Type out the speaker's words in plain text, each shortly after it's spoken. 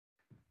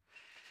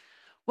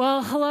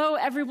Well, hello,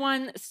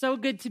 everyone. So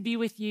good to be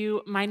with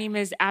you. My name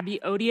is Abby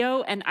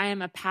Odio, and I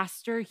am a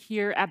pastor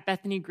here at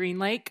Bethany Green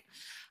Lake.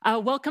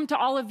 Welcome to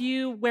all of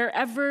you,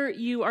 wherever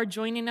you are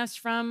joining us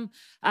from,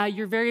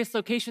 your various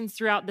locations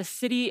throughout the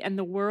city and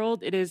the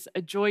world. It is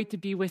a joy to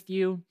be with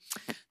you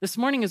this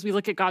morning as we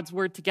look at God's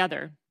Word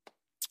together.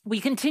 We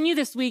continue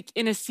this week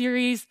in a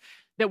series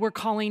that we're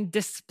calling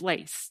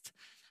Displaced.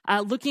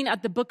 Looking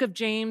at the book of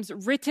James,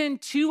 written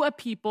to a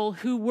people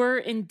who were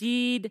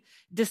indeed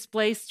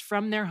displaced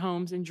from their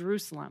homes in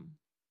Jerusalem.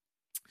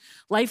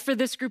 Life for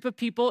this group of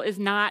people is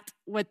not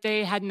what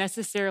they had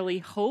necessarily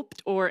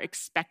hoped or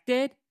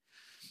expected.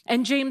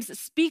 And James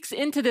speaks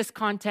into this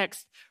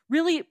context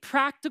really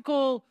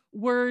practical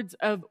words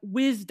of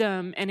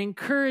wisdom and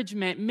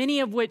encouragement,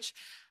 many of which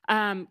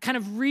kind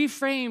of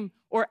reframe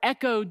or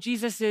echo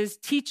Jesus's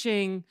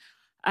teaching,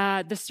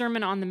 the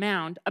Sermon on the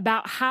Mount,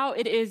 about how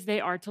it is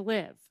they are to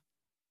live.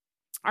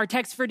 Our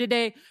text for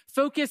today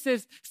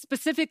focuses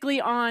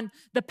specifically on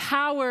the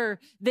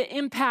power, the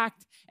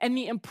impact, and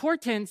the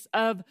importance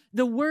of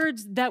the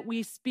words that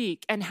we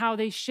speak and how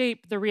they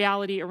shape the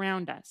reality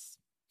around us.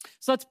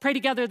 So let's pray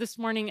together this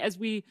morning as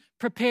we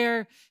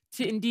prepare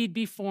to indeed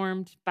be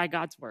formed by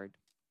God's word.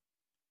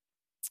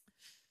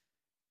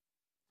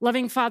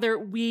 Loving Father,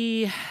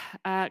 we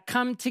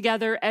come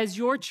together as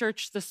your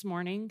church this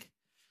morning,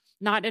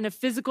 not in a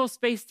physical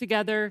space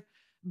together,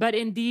 but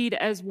indeed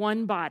as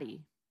one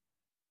body.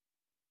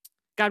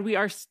 God, we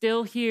are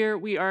still here.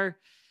 We are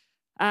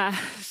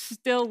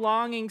still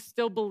longing,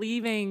 still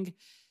believing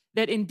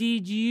that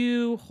indeed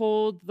you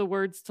hold the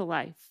words to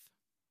life,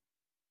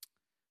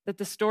 that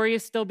the story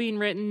is still being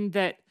written,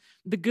 that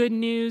the good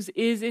news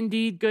is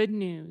indeed good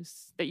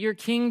news, that your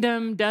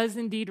kingdom does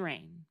indeed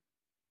reign.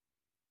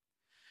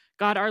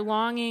 God, our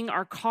longing,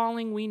 our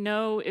calling, we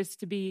know is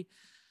to be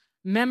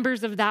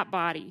members of that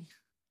body,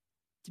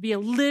 to be a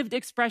lived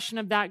expression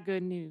of that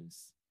good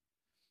news,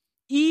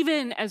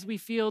 even as we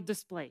feel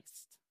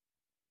displaced.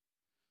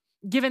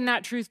 Given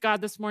that truth, God,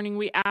 this morning,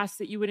 we ask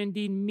that you would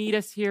indeed meet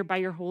us here by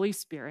your Holy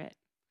Spirit,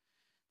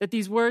 that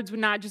these words would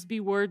not just be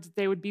words,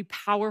 they would be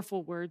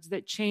powerful words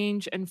that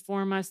change and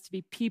form us to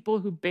be people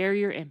who bear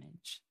your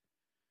image.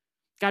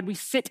 God, we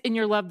sit in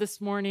your love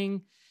this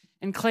morning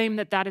and claim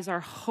that that is our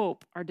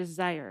hope, our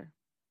desire.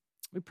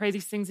 We pray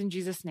these things in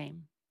Jesus'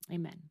 name.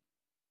 Amen.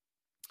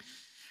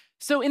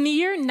 So in the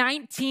year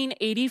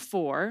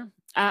 1984,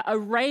 a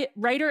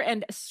writer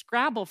and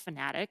Scrabble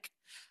fanatic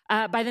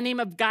by the name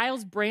of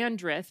Giles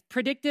Brandreth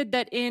predicted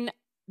that in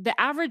the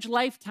average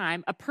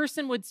lifetime, a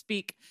person would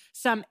speak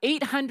some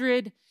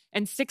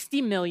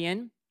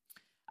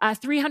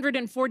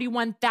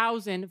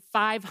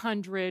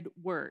 860,341,500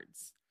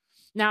 words.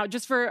 Now,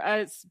 just for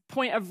a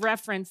point of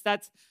reference,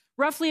 that's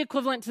roughly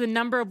equivalent to the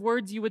number of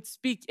words you would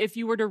speak if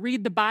you were to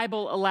read the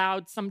Bible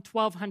aloud some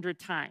 1,200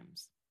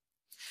 times.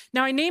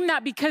 Now, I name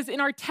that because in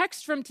our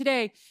text from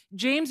today,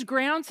 James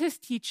grounds his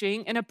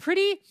teaching in a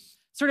pretty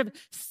sort of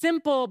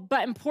simple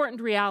but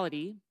important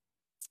reality.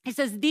 He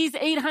says these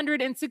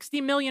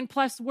 860 million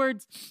plus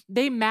words,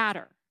 they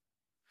matter.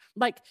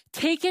 Like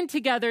taken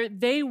together,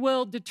 they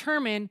will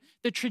determine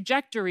the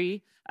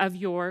trajectory of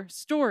your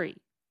story.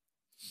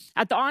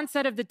 At the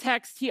onset of the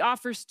text, he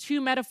offers two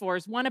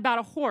metaphors, one about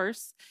a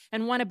horse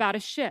and one about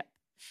a ship.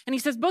 And he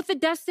says both the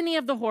destiny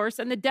of the horse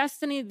and the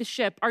destiny of the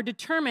ship are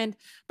determined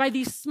by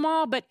these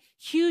small but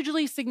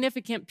hugely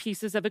significant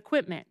pieces of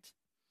equipment.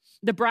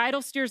 The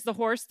bridle steers the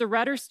horse, the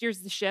rudder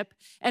steers the ship,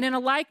 and in a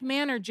like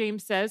manner,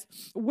 James says,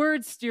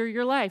 words steer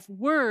your life.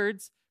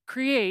 Words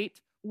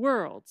create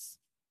worlds.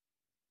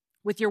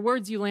 With your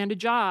words, you land a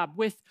job.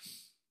 With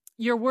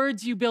your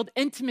words, you build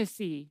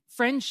intimacy,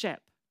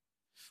 friendship.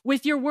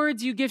 With your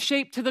words, you give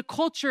shape to the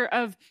culture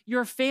of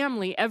your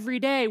family every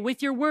day.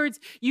 With your words,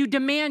 you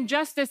demand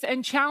justice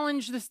and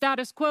challenge the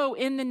status quo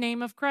in the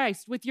name of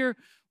Christ. With your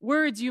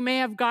words, you may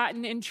have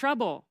gotten in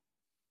trouble.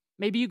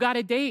 Maybe you got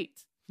a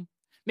date.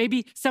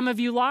 Maybe some of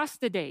you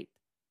lost a date.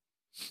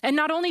 And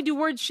not only do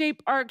words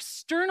shape our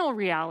external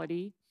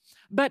reality,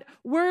 but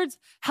words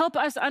help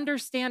us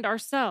understand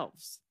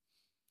ourselves.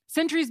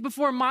 Centuries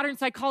before modern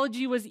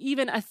psychology was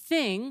even a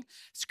thing,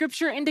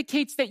 Scripture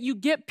indicates that you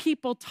get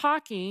people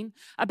talking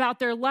about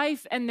their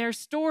life and their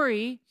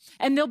story,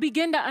 and they'll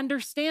begin to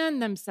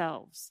understand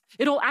themselves.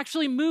 It'll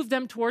actually move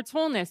them towards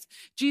wholeness.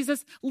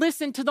 Jesus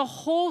listened to the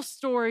whole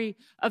story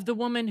of the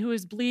woman who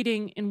is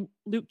bleeding in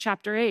Luke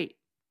chapter 8.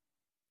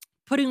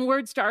 Putting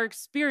words to our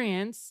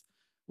experience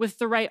with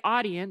the right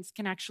audience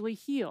can actually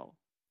heal.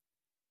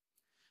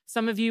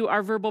 Some of you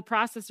are verbal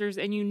processors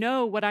and you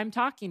know what I'm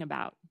talking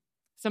about.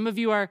 Some of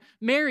you are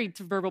married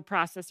to verbal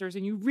processors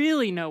and you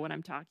really know what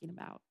I'm talking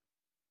about.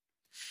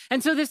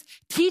 And so this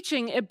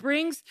teaching, it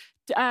brings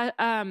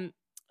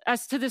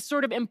us to this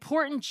sort of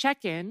important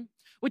check-in,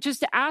 which is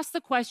to ask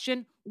the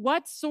question,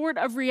 what sort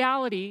of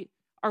reality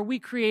are we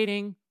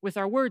creating with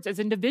our words as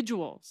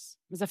individuals,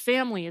 as a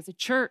family, as a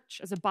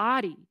church, as a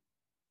body?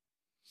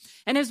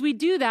 And as we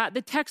do that,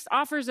 the text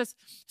offers us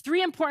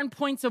three important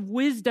points of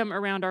wisdom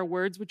around our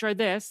words, which are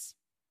this: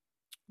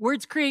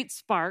 words create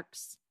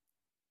sparks,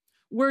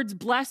 words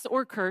bless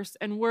or curse,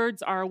 and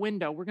words are a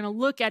window. We're going to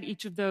look at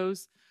each of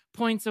those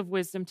points of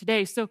wisdom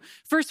today. So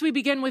first we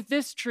begin with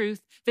this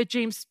truth that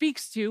James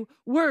speaks to: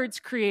 words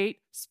create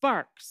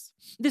sparks.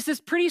 This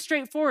is pretty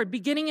straightforward.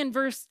 Beginning in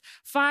verse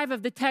 5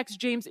 of the text,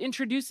 James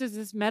introduces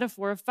this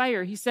metaphor of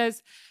fire. He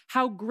says,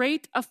 how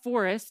great a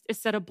forest is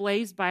set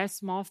ablaze by a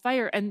small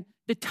fire, and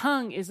the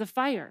tongue is a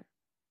fire.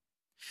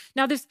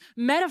 Now, this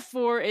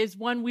metaphor is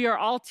one we are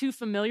all too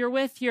familiar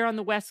with here on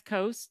the West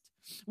Coast.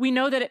 We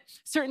know that at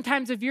certain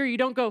times of year, you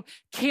don't go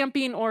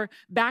camping or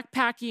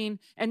backpacking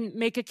and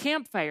make a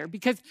campfire,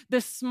 because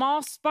the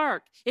small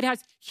spark, it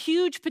has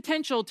huge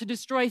potential to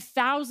destroy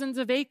thousands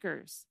of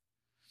acres.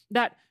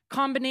 That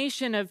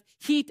combination of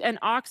heat and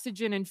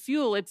oxygen and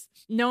fuel, it's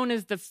known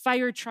as the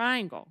fire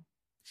triangle.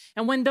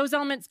 And when those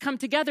elements come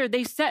together,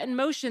 they set in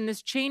motion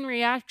this chain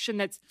reaction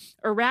that's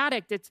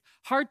erratic, it's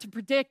hard to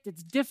predict,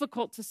 it's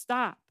difficult to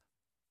stop.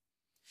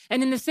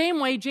 And in the same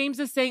way, James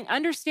is saying,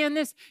 understand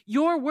this: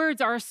 your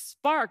words are a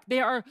spark. They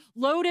are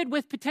loaded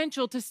with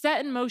potential to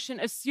set in motion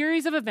a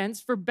series of events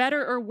for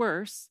better or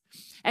worse,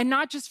 and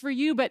not just for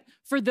you, but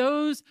for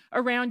those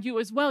around you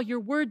as well. Your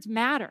words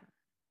matter.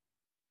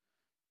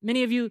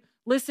 Many of you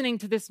listening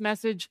to this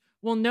message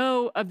will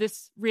know of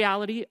this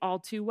reality all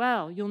too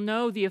well. You'll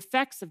know the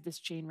effects of this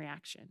chain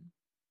reaction.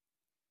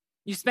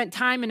 You spent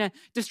time in a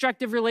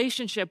destructive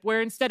relationship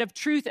where instead of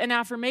truth and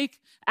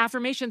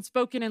affirmation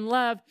spoken in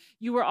love,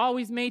 you were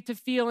always made to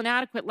feel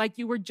inadequate, like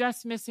you were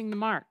just missing the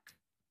mark.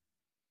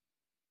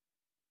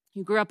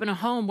 You grew up in a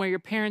home where your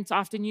parents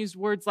often used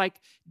words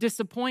like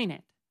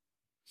disappointed.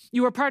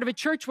 You were part of a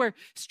church where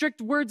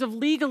strict words of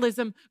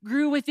legalism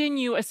grew within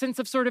you a sense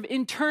of sort of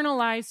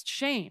internalized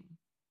shame.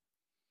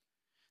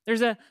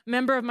 There's a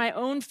member of my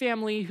own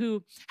family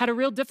who had a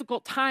real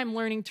difficult time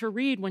learning to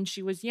read when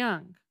she was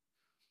young.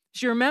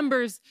 She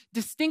remembers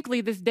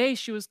distinctly this day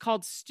she was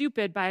called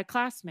stupid by a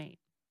classmate.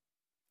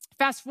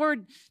 Fast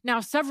forward now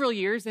several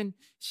years, and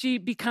she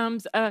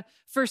becomes a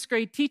first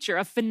grade teacher,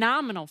 a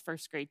phenomenal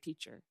first grade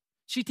teacher.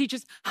 She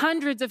teaches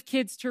hundreds of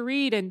kids to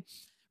read, and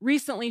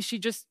recently she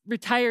just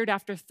retired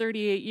after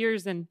 38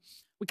 years, and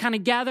we kind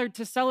of gathered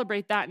to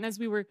celebrate that. And as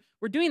we were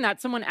doing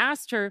that, someone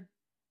asked her,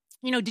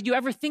 did you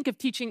ever think of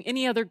teaching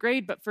any other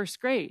grade but first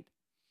grade?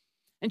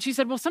 And she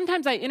said, well,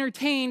 sometimes I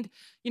entertained,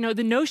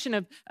 the notion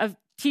of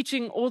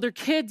teaching older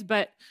kids,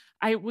 but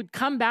I would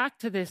come back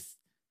to this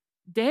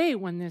day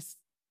when this,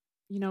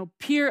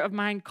 peer of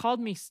mine called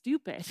me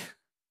stupid.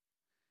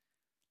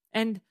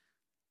 And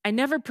I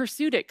never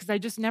pursued it because I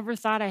just never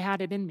thought I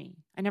had it in me.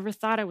 I never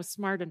thought I was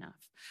smart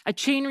enough. A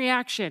chain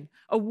reaction,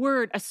 a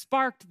word, a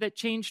spark that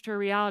changed her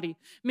reality.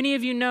 Many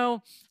of you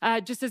know,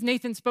 just as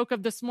Nathan spoke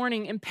of this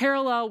morning, in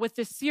parallel with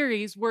this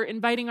series, we're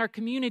inviting our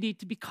community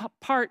to be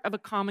part of a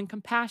common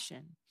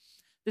compassion,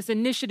 this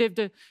initiative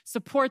to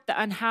support the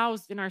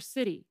unhoused in our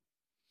city.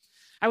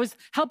 I was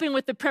helping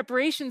with the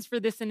preparations for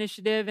this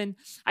initiative, and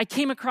I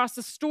came across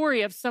a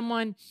story of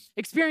someone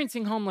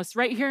experiencing homeless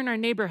right here in our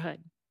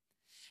neighborhood.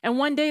 And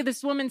one day,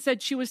 this woman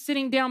said she was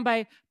sitting down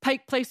by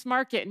Pike Place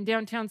Market in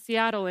downtown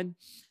Seattle, and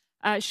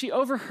she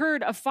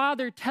overheard a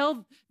father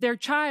tell their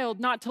child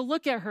not to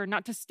look at her,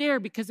 not to stare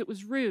because it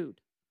was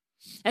rude.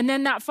 And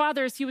then that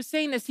father, as he was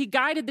saying this, he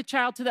guided the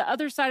child to the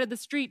other side of the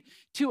street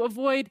to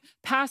avoid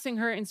passing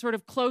her in sort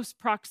of close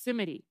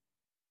proximity.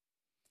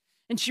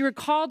 And she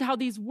recalled how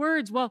these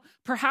words, well,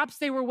 perhaps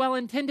they were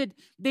well-intended,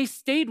 they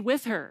stayed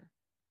with her.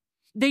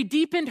 They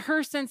deepened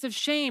her sense of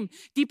shame,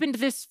 deepened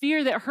this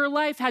fear that her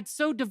life had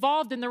so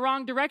devolved in the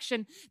wrong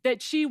direction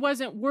that she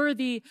wasn't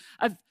worthy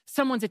of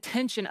someone's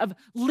attention, of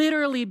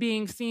literally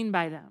being seen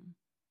by them.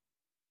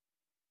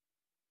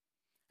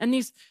 And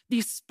these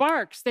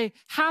sparks, they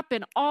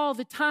happen all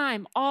the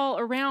time, all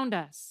around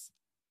us.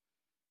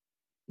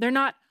 They're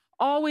not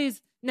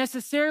always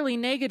necessarily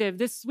negative.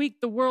 This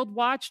week, the world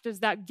watched as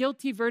that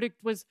guilty verdict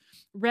was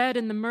read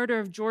in the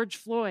murder of George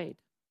Floyd.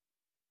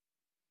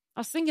 I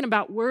was thinking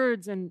about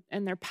words and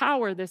their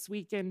power this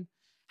week, and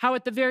how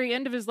at the very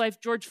end of his life,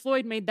 George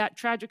Floyd made that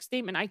tragic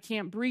statement, "I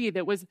can't breathe."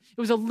 It was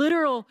a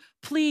literal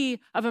plea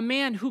of a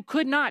man who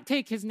could not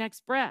take his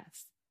next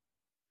breath.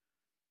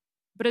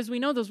 But as we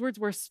know, those words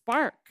were a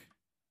spark.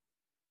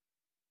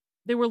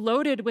 They were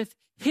loaded with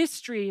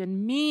history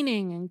and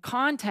meaning and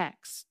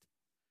context.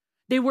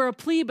 They were a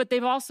plea, but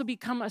they've also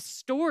become a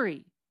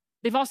story.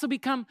 They've also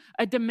become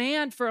a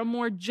demand for a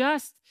more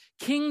just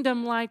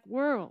kingdom-like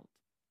world,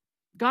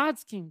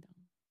 God's kingdom.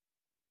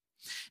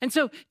 And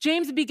so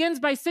James begins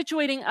by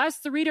situating us,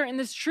 the reader, in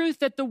this truth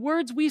that the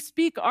words we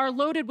speak are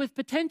loaded with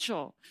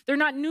potential. They're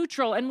not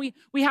neutral, and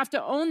we have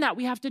to own that.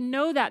 We have to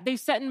know that. They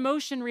set in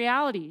motion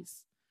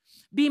realities.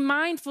 Be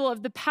mindful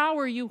of the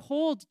power you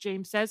hold,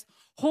 James says.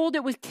 Hold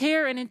it with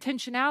care and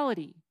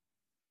intentionality.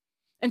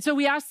 And so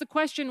we ask the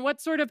question, what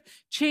sort of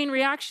chain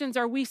reactions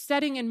are we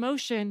setting in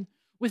motion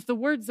with the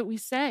words that we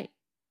say?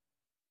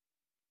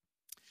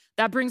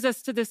 That brings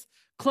us to this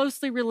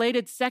closely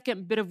related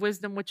second bit of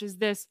wisdom, which is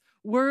this: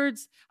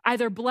 words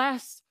either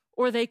bless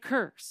or they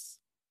curse.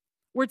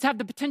 Words have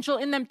the potential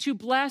in them to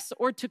bless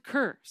or to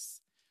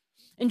curse.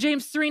 In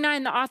James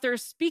 3:9, the author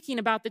is speaking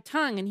about the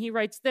tongue, and he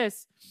writes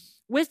this: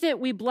 "With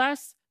it we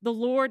bless the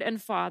Lord and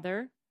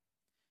Father,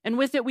 and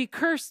with it we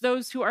curse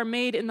those who are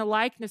made in the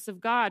likeness of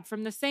God.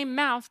 From the same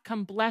mouth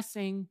come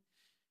blessing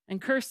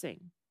and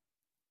cursing."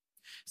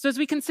 So as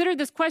we consider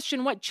this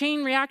question, what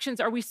chain reactions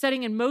are we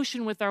setting in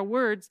motion with our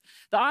words?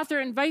 The author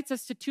invites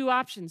us to two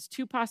options,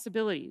 two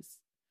possibilities.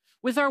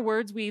 With our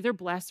words, we either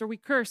bless or we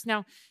curse.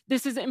 Now,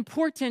 this is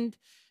important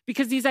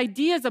because these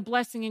ideas of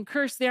blessing and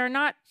curse, they are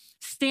not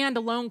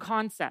standalone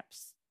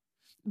concepts.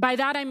 By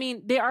that, I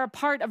mean they are a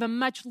part of a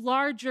much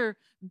larger,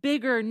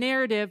 bigger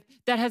narrative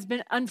that has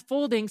been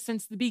unfolding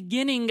since the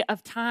beginning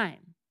of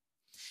time.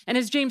 And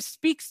as James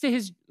speaks to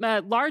his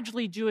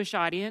largely Jewish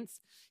audience,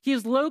 he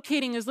is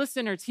locating his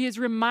listeners. He is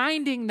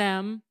reminding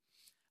them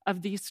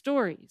of these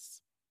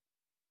stories.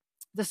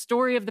 The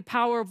story of the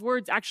power of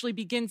words actually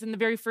begins in the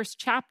very first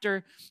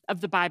chapter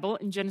of the Bible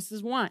in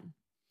Genesis 1.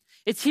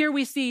 It's here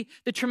we see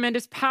the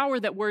tremendous power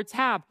that words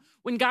have.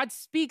 When God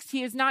speaks,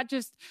 he is not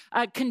just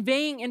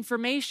conveying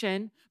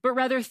information, but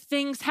rather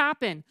things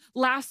happen.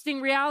 Lasting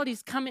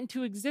realities come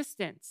into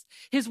existence.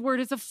 His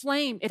word is a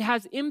flame. It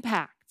has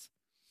impact.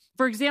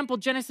 For example,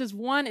 Genesis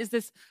 1 is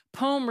this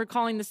poem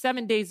recalling the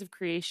 7 days of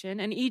creation,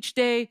 and each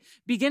day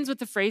begins with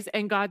the phrase,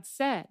 "And God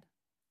said."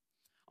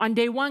 On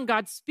day 1,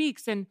 God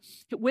speaks, and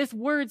with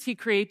words, he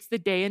creates the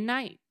day and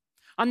night.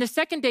 On the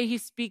second day, he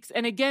speaks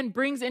and again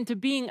brings into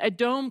being a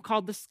dome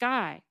called the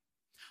sky.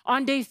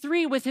 On day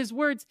 3, with his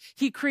words,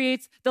 he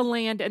creates the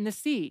land and the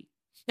sea.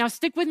 Now,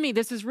 stick with me.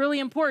 This is really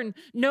important.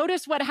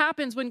 Notice what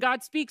happens when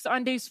God speaks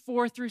on days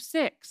 4 through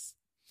 6.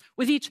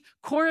 With each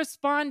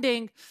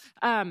corresponding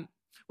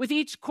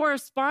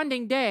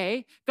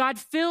day, God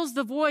fills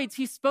the voids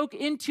he spoke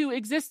into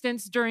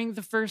existence during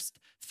the first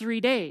 3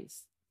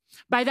 days.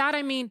 By that,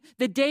 I mean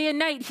the day and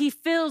night he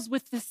fills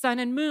with the sun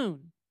and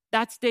moon.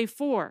 That's day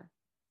 4.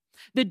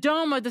 The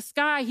dome of the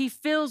sky he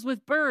fills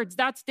with birds.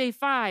 That's day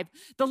 5.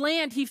 The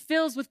land he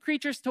fills with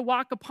creatures to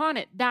walk upon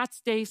it. That's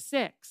day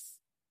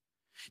 6.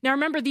 Now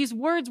remember, these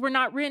words were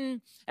not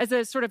written as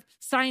a sort of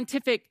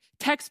scientific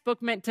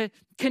textbook meant to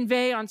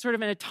convey on sort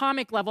of an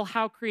atomic level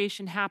how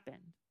creation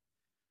happened.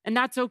 And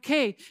that's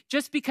okay.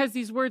 Just because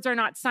these words are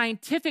not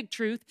scientific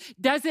truth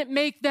doesn't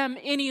make them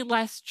any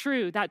less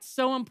true. That's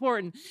so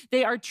important.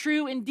 They are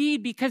true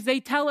indeed because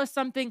they tell us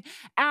something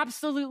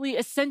absolutely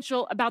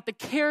essential about the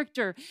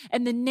character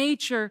and the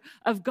nature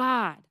of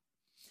God.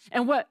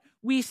 And what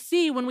we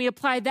see when we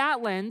apply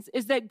that lens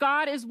is that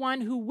God is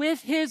one who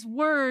with his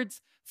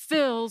words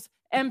fills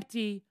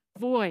empty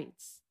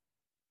voids.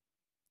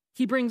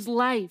 He brings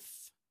life.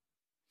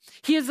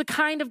 He is the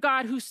kind of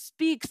God who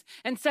speaks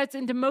and sets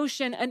into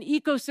motion an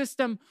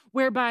ecosystem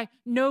whereby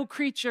no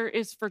creature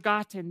is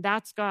forgotten.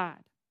 That's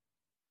God.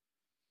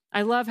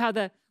 I love how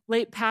the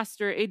late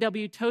pastor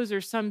A.W. Tozer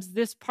sums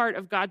this part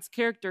of God's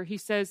character. He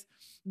says,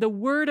 the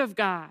Word of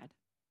God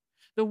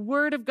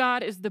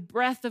is the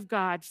breath of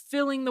God,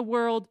 filling the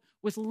world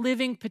with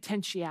living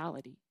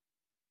potentiality.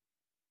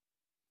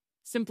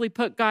 Simply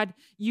put, God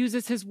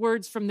uses his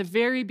words from the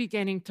very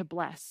beginning to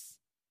bless,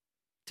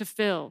 to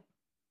fill,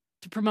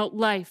 to promote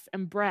life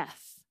and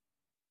breath.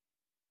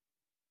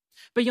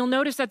 But you'll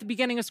notice at the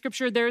beginning of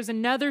Scripture, there is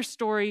another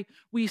story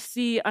we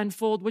see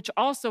unfold, which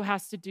also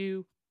has to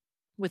do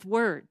with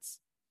words.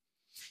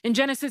 In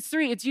Genesis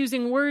 3, it's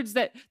using words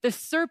that the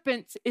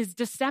serpent is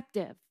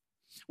deceptive.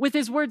 With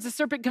his words, the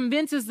serpent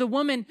convinces the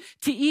woman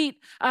to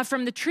eat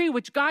from the tree,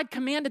 which God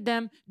commanded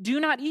them, do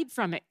not eat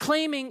from it,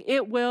 claiming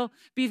it will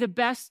be the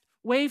best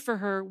way for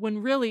her when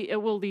really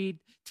it will lead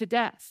to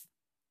death.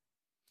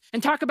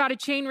 And talk about a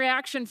chain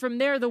reaction from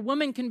there. The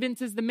woman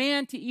convinces the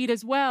man to eat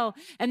as well.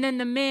 And then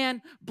the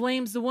man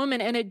blames the woman,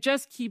 and it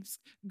just keeps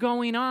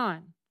going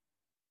on.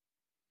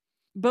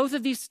 Both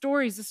of these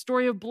stories, the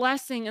story of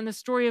blessing and the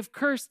story of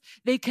curse,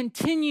 they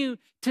continue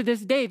to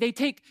this day. They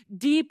take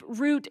deep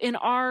root in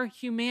our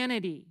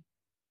humanity.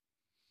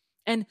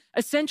 And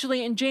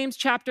essentially in James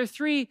chapter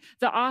 3,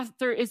 the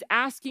author is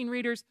asking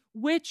readers,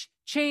 which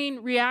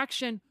chain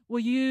reaction will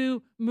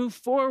you move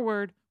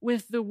forward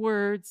with the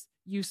words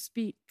you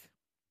speak?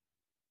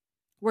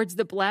 Words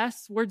that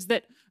bless, words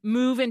that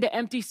move into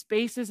empty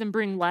spaces and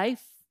bring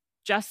life,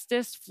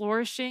 justice,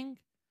 flourishing.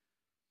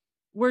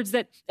 Words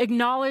that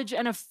acknowledge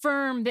and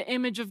affirm the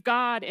image of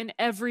God in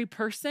every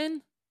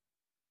person.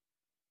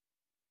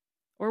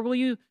 Or will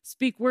you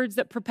speak words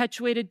that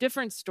perpetuate a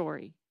different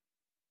story?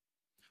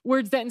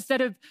 Words that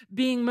instead of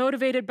being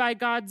motivated by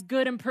God's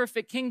good and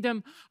perfect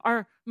kingdom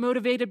are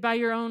motivated by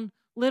your own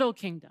little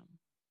kingdom.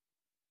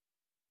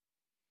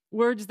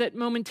 Words that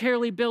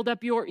momentarily build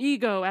up your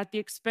ego at the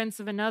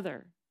expense of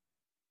another.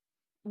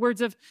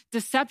 Words of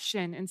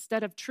deception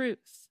instead of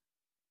truth.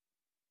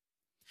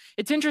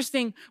 It's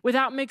interesting,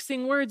 without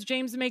mixing words,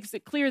 James makes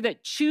it clear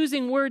that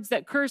choosing words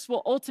that curse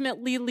will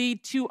ultimately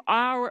lead to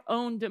our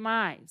own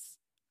demise.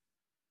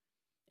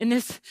 In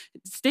this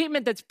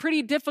statement that's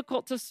pretty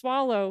difficult to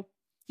swallow,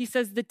 he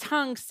says, the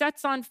tongue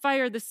sets on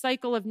fire the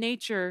cycle of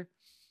nature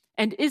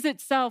and is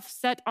itself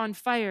set on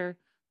fire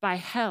by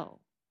hell.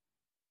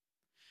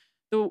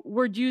 The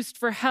word used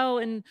for hell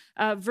in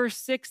verse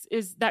 6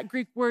 is that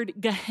Greek word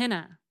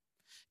Gehenna.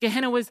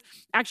 Gehenna was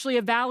actually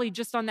a valley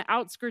just on the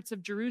outskirts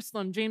of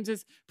Jerusalem. James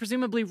is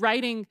presumably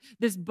writing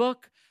this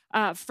book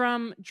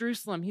from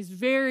Jerusalem. He's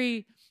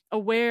very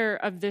aware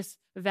of this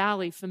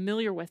valley,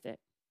 familiar with it.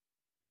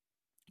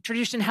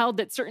 Tradition held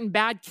that certain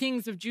bad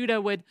kings of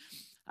Judah would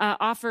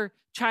offer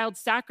child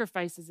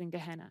sacrifices in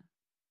Gehenna.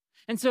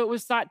 And so it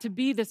was thought to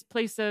be this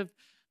place of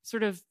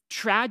sort of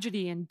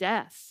tragedy and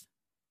death.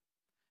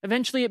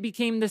 Eventually it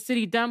became the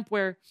city dump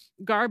where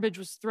garbage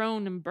was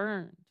thrown and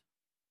burned.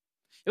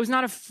 It was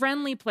not a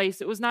friendly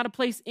place. It was not a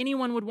place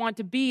anyone would want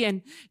to be.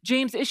 And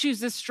James issues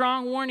this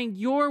strong warning: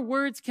 your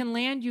words can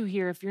land you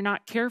here if you're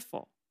not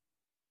careful.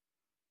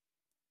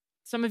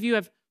 Some of you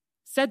have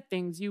said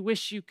things you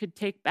wish you could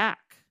take back.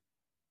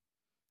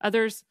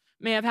 Others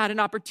may have had an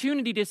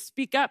opportunity to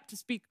speak up, to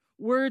speak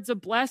words of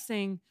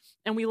blessing,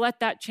 and we let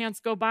that chance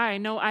go by. I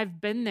know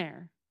I've been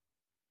there.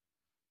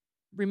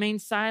 Remain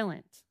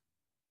silent.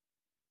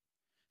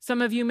 Some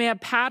of you may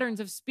have patterns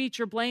of speech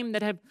or blame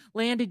that have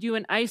landed you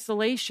in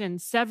isolation,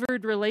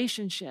 severed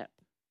relationship.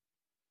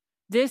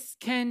 This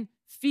can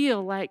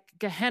feel like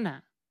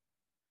Gehenna.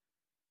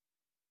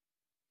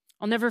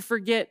 I'll never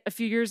forget, a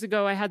few years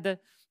ago, I had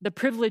the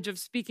privilege of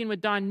speaking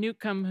with Don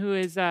Newcomb, who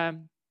is, as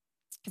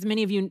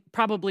many of you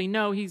probably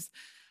know, he's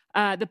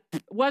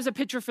was a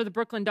pitcher for the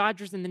Brooklyn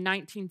Dodgers in the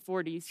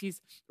 1940s.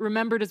 He's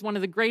remembered as one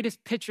of the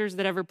greatest pitchers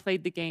that ever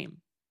played the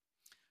game.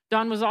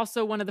 Don was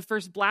also one of the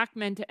first black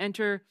men to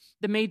enter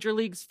the major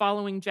leagues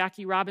following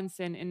Jackie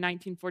Robinson in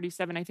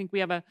 1947. I think we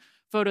have a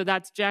photo.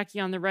 That's Jackie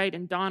on the right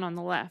and Don on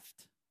the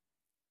left.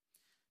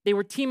 They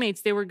were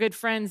teammates. They were good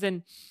friends.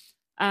 And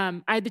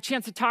I had the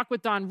chance to talk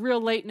with Don real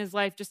late in his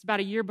life, just about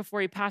a year before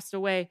he passed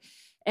away.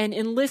 And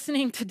in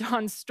listening to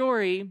Don's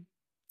story,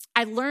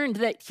 I learned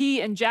that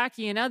he and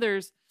Jackie and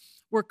others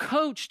were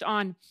coached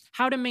on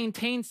how to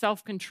maintain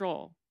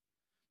self-control,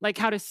 like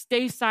how to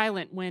stay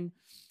silent when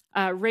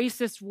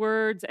racist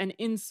words and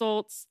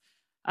insults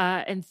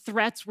and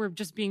threats were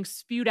just being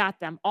spewed at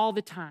them all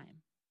the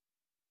time.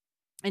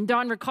 And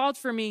Don recalled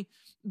for me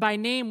by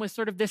name, with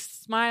sort of this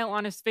smile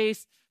on his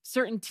face,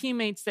 certain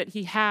teammates that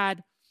he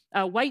had,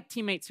 white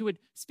teammates who would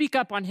speak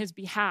up on his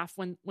behalf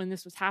when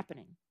this was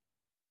happening.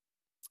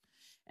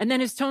 And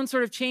then his tone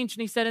sort of changed,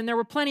 and he said, and there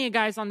were plenty of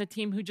guys on the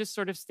team who just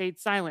sort of stayed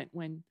silent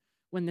when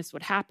this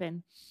would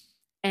happen.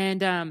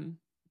 And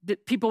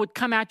that people would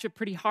come at you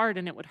pretty hard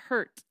and it would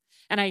hurt.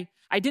 And I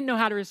didn't know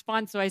how to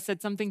respond, so I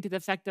said something to the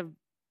effect of,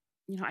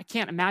 I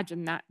can't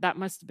imagine that. That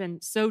must have been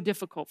so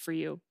difficult for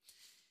you.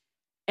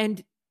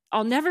 And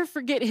I'll never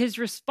forget his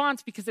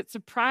response because it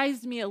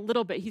surprised me a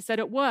little bit. He said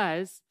it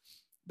was,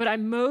 but I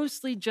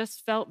mostly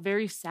just felt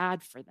very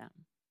sad for them.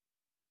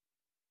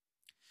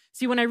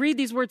 See, when I read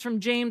these words from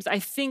James, I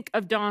think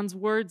of Don's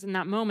words in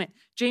that moment.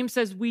 James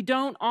says, we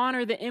don't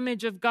honor the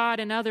image of God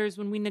in others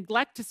when we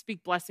neglect to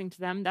speak blessing to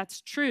them.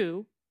 That's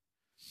true.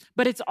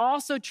 But it's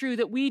also true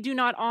that we do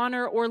not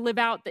honor or live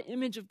out the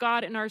image of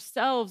God in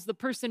ourselves, the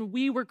person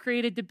we were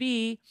created to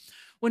be,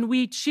 when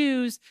we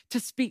choose to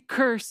speak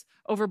curse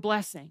over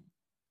blessing.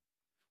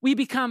 We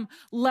become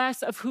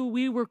less of who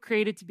we were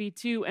created to be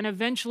too, and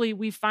eventually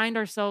we find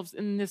ourselves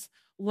in this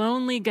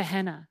lonely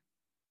Gehenna.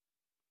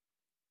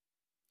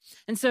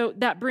 And so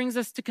that brings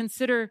us to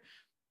consider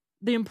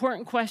the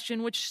important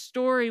question: which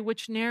story,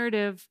 which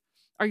narrative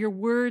are your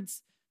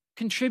words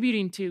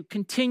contributing to,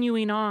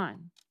 continuing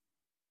on?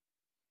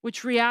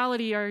 Which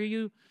reality are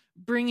you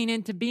bringing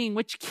into being?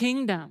 Which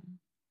kingdom?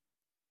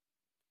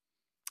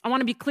 I want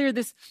to be clear,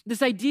 this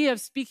idea of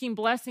speaking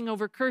blessing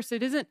over curse,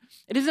 it isn't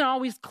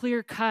always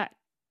clear cut.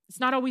 It's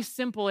not always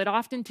simple. It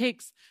often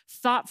takes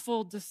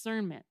thoughtful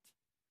discernment.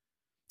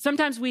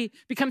 Sometimes we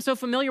become so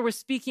familiar with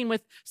speaking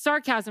with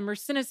sarcasm or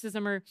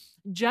cynicism or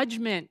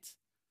judgment,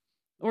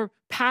 or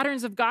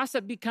patterns of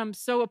gossip become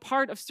so a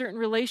part of certain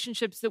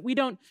relationships that we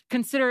don't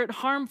consider it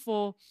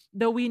harmful,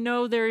 though we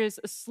know there is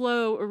a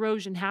slow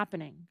erosion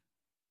happening.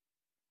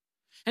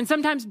 And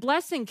sometimes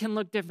blessing can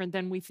look different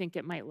than we think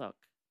it might look.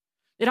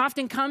 It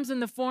often comes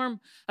in the form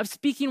of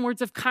speaking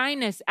words of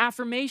kindness,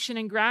 affirmation,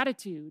 and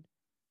gratitude.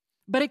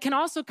 But it can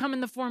also come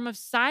in the form of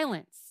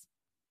silence,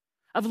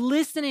 of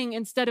listening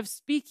instead of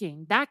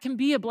speaking. That can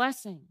be a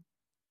blessing.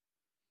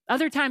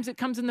 Other times it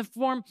comes in the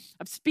form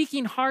of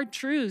speaking hard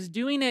truths,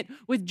 doing it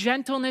with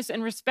gentleness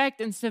and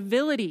respect and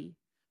civility,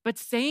 but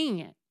saying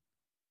it.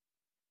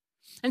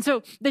 And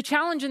so the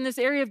challenge in this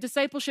area of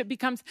discipleship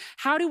becomes,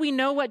 how do we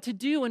know what to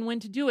do and when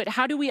to do it?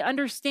 How do we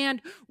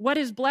understand what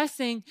is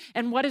blessing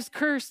and what is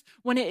curse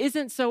when it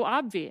isn't so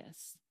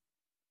obvious?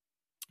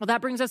 Well,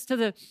 that brings us to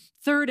the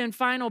third and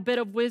final bit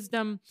of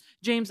wisdom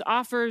James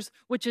offers,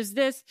 which is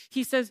this.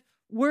 He says,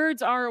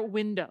 words are a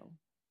window.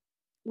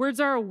 Words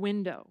are a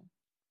window.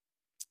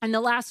 In the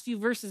last few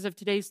verses of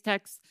today's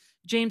text,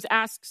 James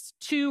asks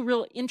two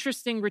real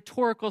interesting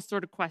rhetorical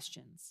sort of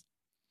questions.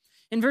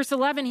 In verse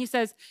 11, he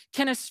says,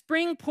 can a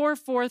spring pour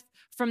forth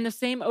from the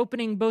same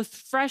opening both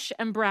fresh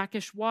and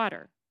brackish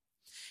water?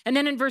 And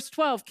then in verse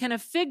 12, can a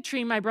fig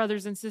tree, my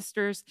brothers and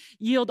sisters,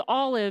 yield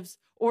olives,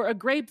 or a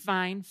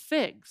grapevine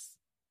figs?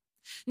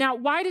 Now,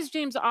 why does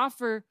James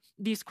offer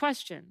these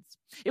questions?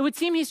 It would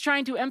seem he's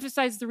trying to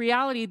emphasize the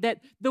reality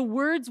that the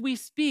words we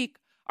speak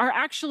are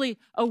actually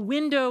a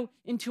window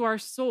into our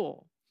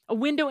soul, a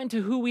window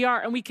into who we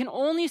are. And we can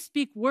only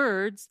speak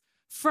words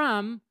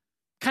from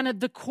kind of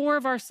the core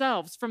of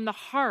ourselves, from the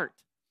heart.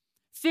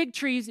 Fig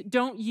trees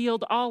don't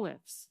yield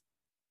olives.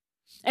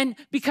 And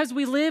because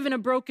we live in a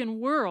broken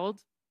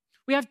world,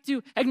 we have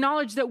to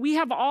acknowledge that we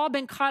have all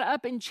been caught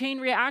up in chain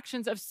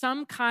reactions of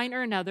some kind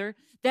or another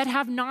that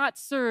have not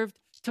served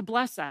to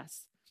bless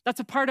us. That's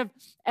a part of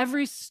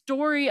every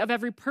story of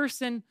every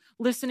person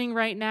listening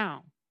right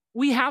now.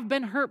 We have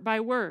been hurt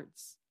by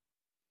words.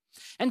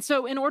 And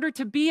so in order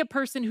to be a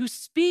person who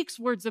speaks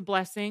words of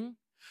blessing,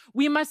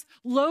 we must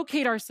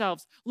locate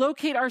ourselves,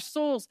 locate our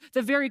souls,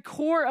 the very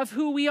core of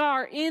who we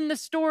are in the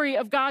story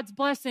of God's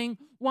blessing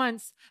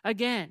once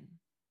again.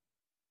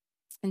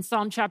 In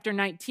Psalm chapter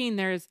 19,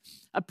 there is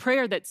a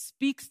prayer that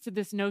speaks to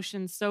this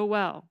notion so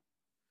well.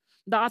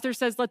 The author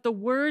says, "Let the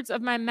words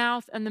of my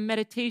mouth and the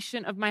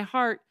meditation of my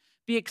heart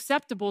be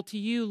acceptable to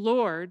you,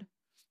 Lord,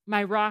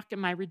 my rock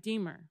and my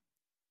redeemer."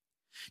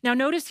 Now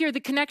notice here the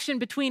connection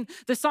between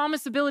the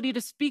psalmist's ability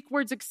to speak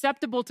words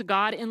acceptable to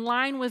God in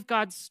line with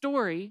God's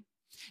story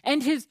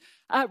and his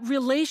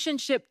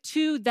relationship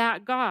to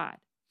that God.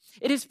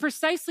 It is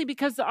precisely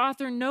because the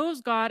author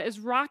knows God as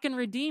rock and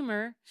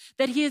redeemer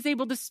that he is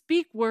able to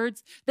speak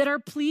words that are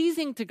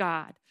pleasing to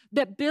God,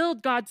 that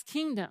build God's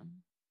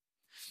kingdom.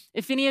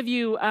 If any of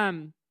you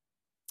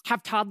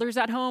have toddlers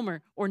at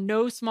home or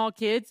know small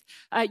kids,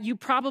 you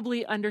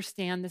probably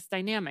understand this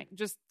dynamic.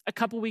 Just a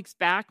couple weeks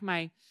back,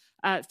 my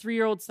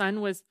 3-year-old son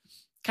was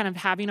kind of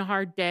having a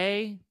hard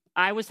day.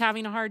 I was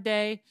having a hard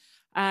day.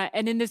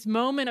 And in this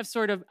moment of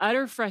sort of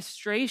utter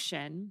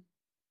frustration,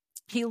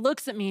 he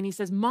looks at me and he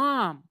says,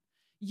 "Mom,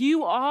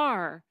 you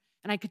are,"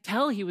 and I could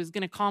tell he was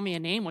going to call me a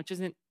name, which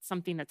isn't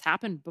something that's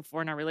happened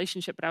before in our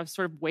relationship, but I was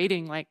sort of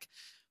waiting like,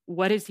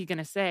 what is he going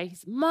to say? He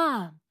said,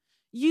 "Mom,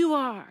 you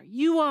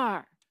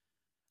are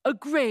a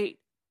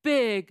great,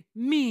 big,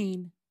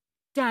 mean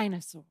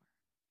dinosaur."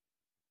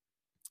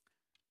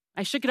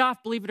 I shook it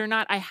off, believe it or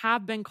not. I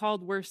have been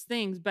called worse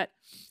things, but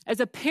as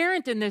a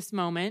parent in this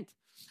moment,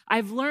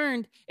 I've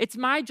learned it's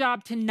my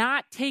job to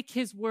not take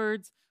his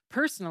words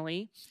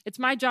personally. It's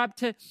my job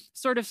to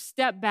sort of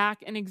step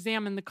back and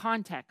examine the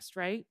context,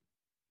 right?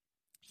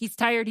 He's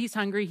tired, he's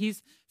hungry,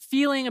 he's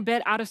feeling a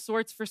bit out of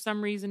sorts for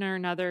some reason or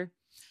another.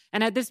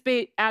 And at this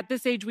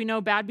age, we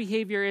know bad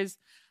behavior is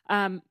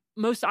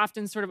most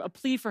often sort of a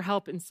plea for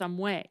help in some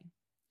way.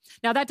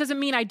 Now, that doesn't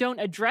mean I don't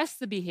address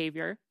the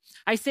behavior.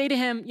 I say to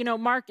him,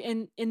 Mark,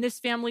 in this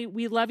family,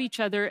 we love each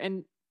other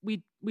and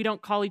we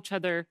don't call each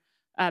other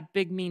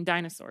big, mean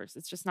dinosaurs.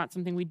 It's just not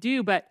something we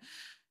do. But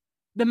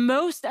the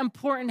most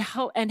important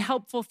and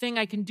helpful thing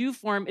I can do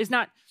for him is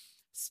not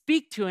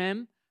speak to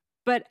him,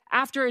 but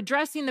after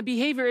addressing the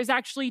behavior is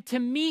actually to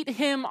meet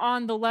him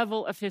on the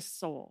level of his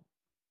soul,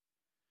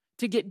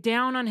 to get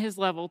down on his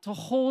level, to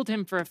hold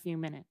him for a few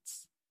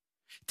minutes,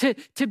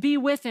 to be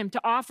with him,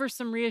 to offer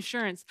some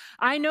reassurance.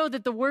 I know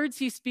that the words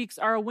he speaks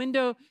are a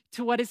window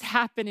to what is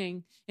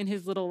happening in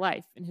his little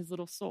life, in his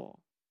little soul.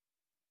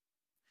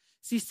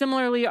 See,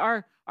 similarly,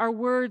 our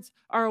words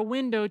are a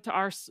window to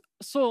our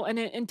soul. And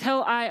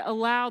until I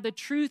allow the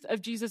truth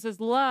of Jesus'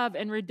 love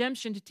and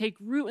redemption to take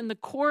root in the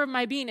core of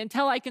my being,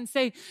 until I can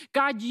say,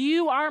 "God,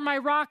 you are my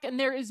rock and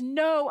there is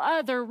no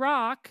other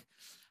rock,"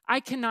 I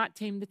cannot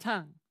tame the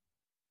tongue.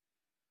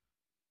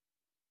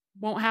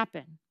 Won't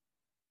happen.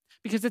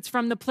 Because it's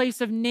from the place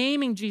of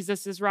naming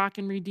Jesus as rock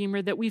and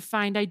redeemer that we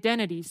find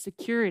identity,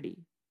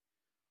 security.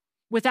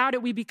 Without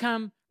it, we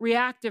become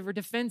reactive or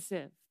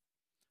defensive.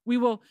 We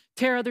will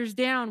tear others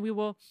down. We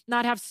will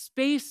not have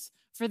space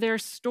for their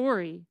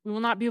story. We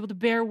will not be able to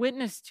bear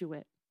witness to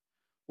it.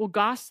 We'll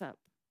gossip.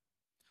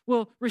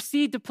 We'll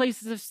recede to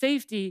places of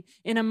safety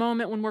in a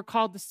moment when we're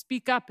called to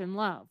speak up in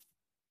love.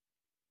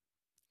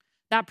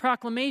 That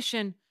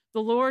proclamation,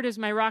 "The Lord is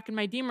my rock and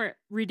my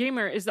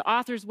redeemer," is the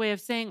author's way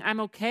of saying, I'm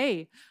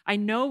okay. I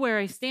know where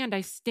I stand.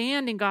 I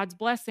stand in God's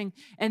blessing,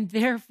 and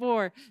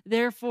therefore,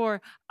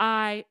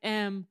 I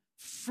am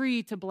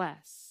free to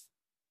bless.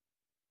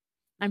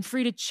 I'm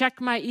free to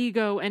check my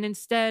ego and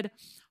instead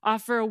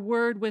offer a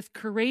word with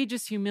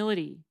courageous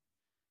humility.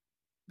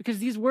 Because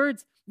these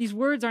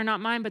words are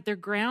not mine, but they're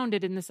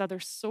grounded in this other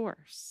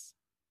source.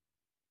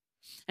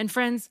 And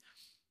friends,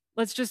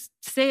 let's just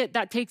say it,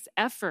 that takes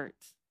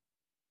effort.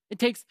 It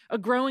takes a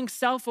growing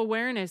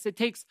self-awareness. It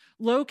takes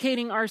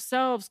locating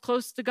ourselves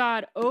close to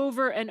God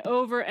over and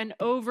over and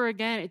over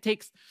again. It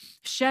takes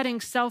shedding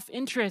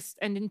self-interest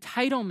and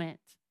entitlement.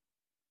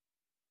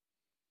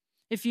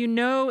 If you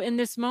know in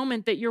this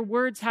moment that your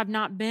words have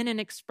not been an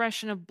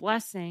expression of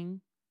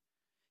blessing,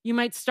 you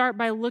might start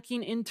by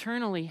looking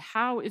internally.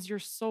 How is your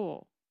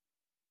soul?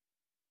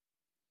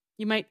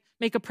 You might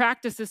make a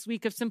practice this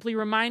week of simply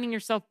reminding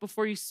yourself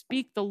before you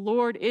speak, "The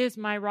Lord is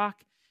my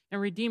rock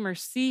and redeemer."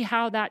 See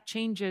how that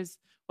changes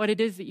what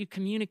it is that you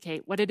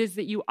communicate, what it is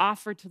that you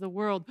offer to the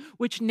world,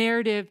 which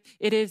narrative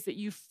it is that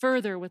you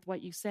further with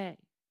what you say.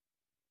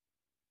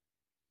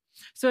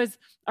 So as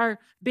our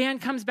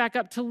band comes back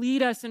up to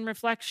lead us in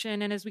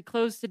reflection, and as we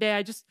close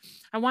today,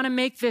 I want to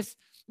make this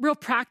real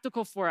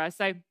practical for us.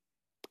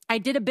 I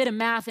did a bit of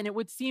math, and it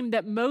would seem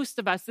that most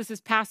of us, this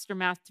is pastor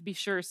math to be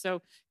sure,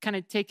 so kind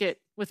of take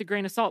it with a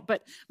grain of salt,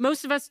 but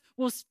most of us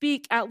will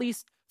speak at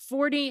least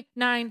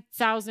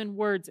 49,000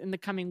 words in the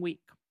coming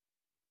week.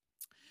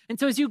 And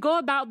so as you go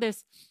about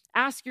this,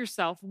 ask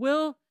yourself,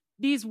 will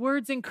these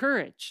words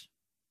encourage?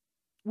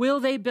 Will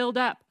they build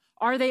up?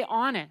 Are they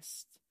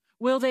honest?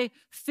 Will they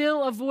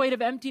fill a void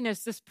of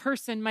emptiness this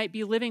person might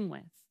be living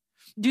with?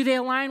 Do they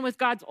align with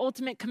God's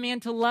ultimate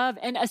command to love,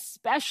 and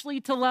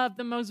especially to love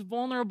the most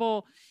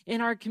vulnerable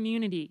in our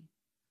community?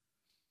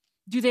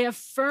 Do they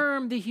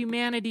affirm the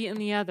humanity in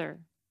the other?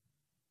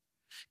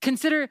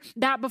 Consider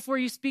that before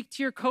you speak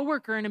to your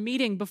coworker in a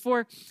meeting,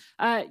 before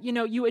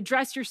you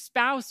address your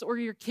spouse or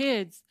your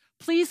kids.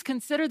 Please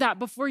consider that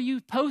before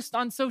you post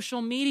on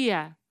social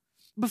media,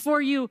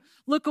 before you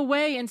look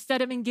away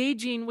instead of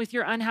engaging with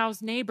your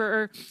unhoused neighbor,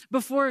 or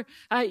before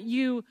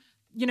you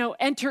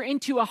enter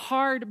into a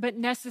hard but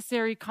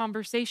necessary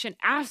conversation.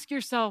 Ask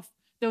yourself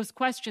those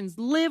questions.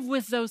 Live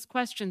with those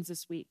questions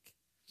this week.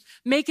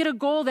 Make it a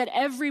goal that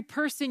every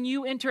person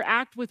you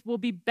interact with will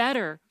be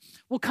better,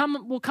 will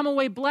come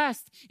away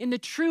blessed in the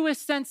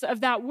truest sense of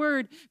that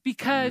word,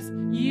 because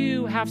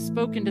you have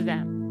spoken to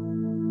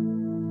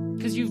them,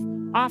 because you've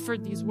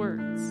offered these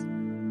words.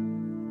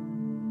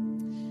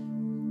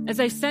 As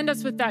I send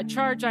us with that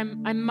charge,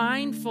 I'm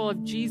mindful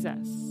of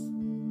Jesus.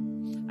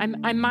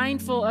 I'm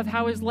mindful of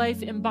how his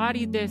life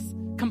embodied this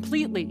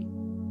completely,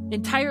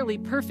 entirely,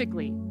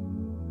 perfectly.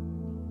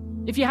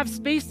 If you have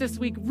space this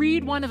week,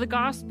 read one of the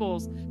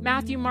Gospels,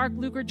 Matthew, Mark,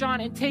 Luke, or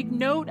John, and take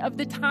note of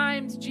the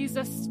times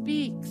Jesus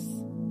speaks.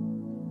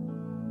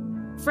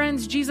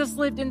 Friends, Jesus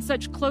lived in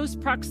such close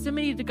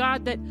proximity to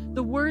God that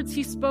the words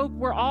he spoke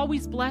were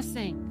always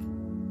blessing.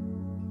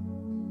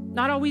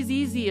 Not always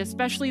easy,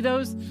 especially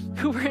those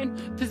who were in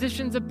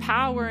positions of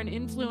power and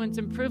influence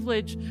and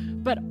privilege,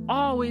 but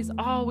always,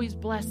 always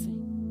blessing.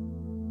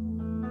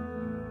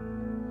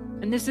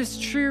 And this is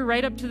true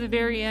right up to the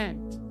very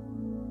end.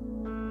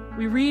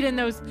 We read in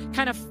those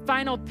kind of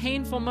final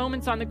painful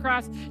moments on the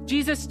cross,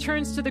 Jesus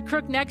turns to the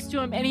crook next to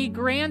him and he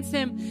grants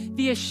him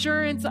the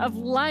assurance of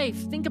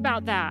life. Think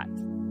about that.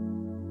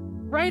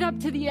 Right up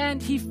to the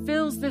end, he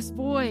fills this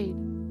void.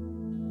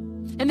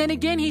 And then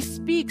again, he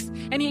speaks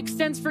and he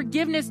extends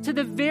forgiveness to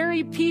the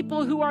very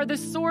people who are the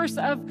source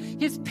of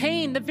his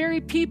pain, the very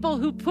people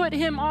who put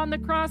him on the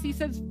cross. He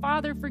says,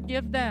 Father,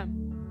 forgive them.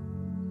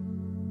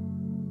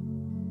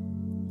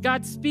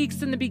 God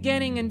speaks in the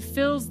beginning and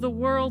fills the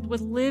world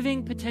with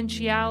living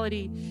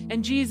potentiality.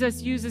 And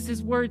Jesus uses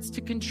his words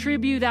to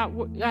continue that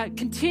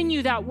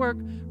work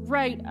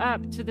right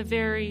up to the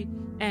very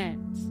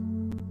end.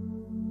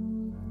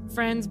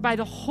 Friends, by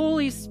the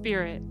Holy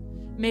Spirit,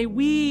 may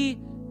we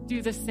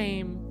do the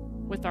same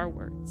with our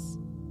words.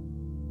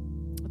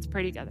 Let's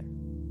pray together.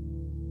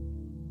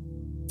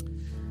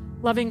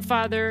 Loving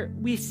Father,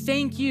 we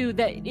thank you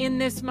that in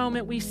this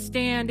moment we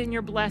stand in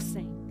your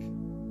blessing.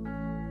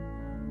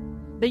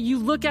 That you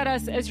look at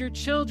us as your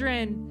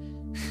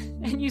children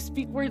and you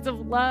speak words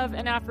of love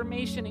and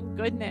affirmation and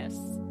goodness.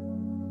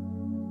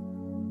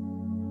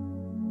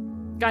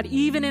 God,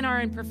 even in our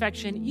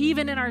imperfection,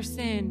 even in our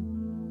sin,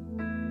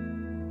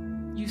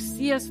 you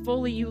see us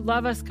fully, you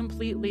love us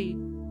completely.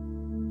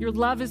 Your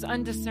love is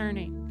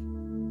undiscerning.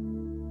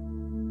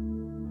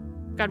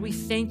 God, we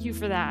thank you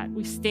for that.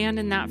 We stand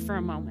in that for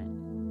a moment.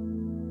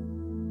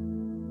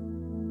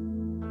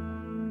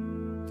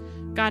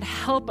 God,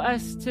 help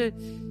us to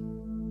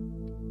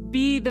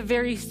be the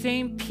very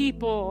same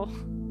people,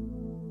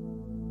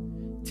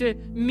 to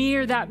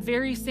mirror that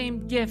very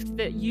same gift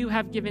that you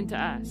have given to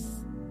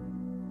us.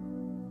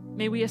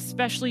 May we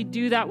especially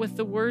do that with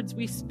the words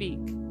we speak.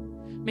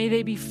 May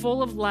they be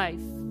full of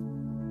life.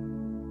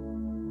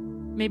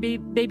 May they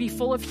be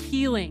full of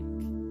healing.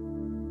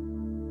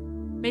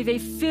 May they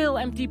fill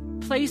empty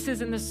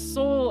places in the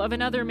soul of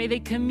another. May they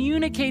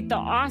communicate the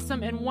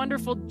awesome and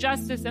wonderful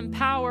justice and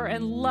power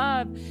and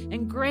love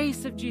and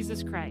grace of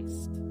Jesus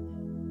Christ.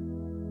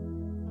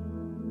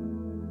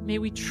 May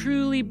we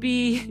truly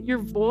be your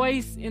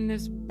voice in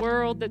this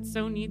world that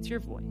so needs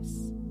your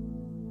voice.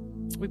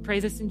 We pray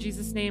this in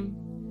Jesus' name.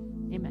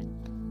 Amen.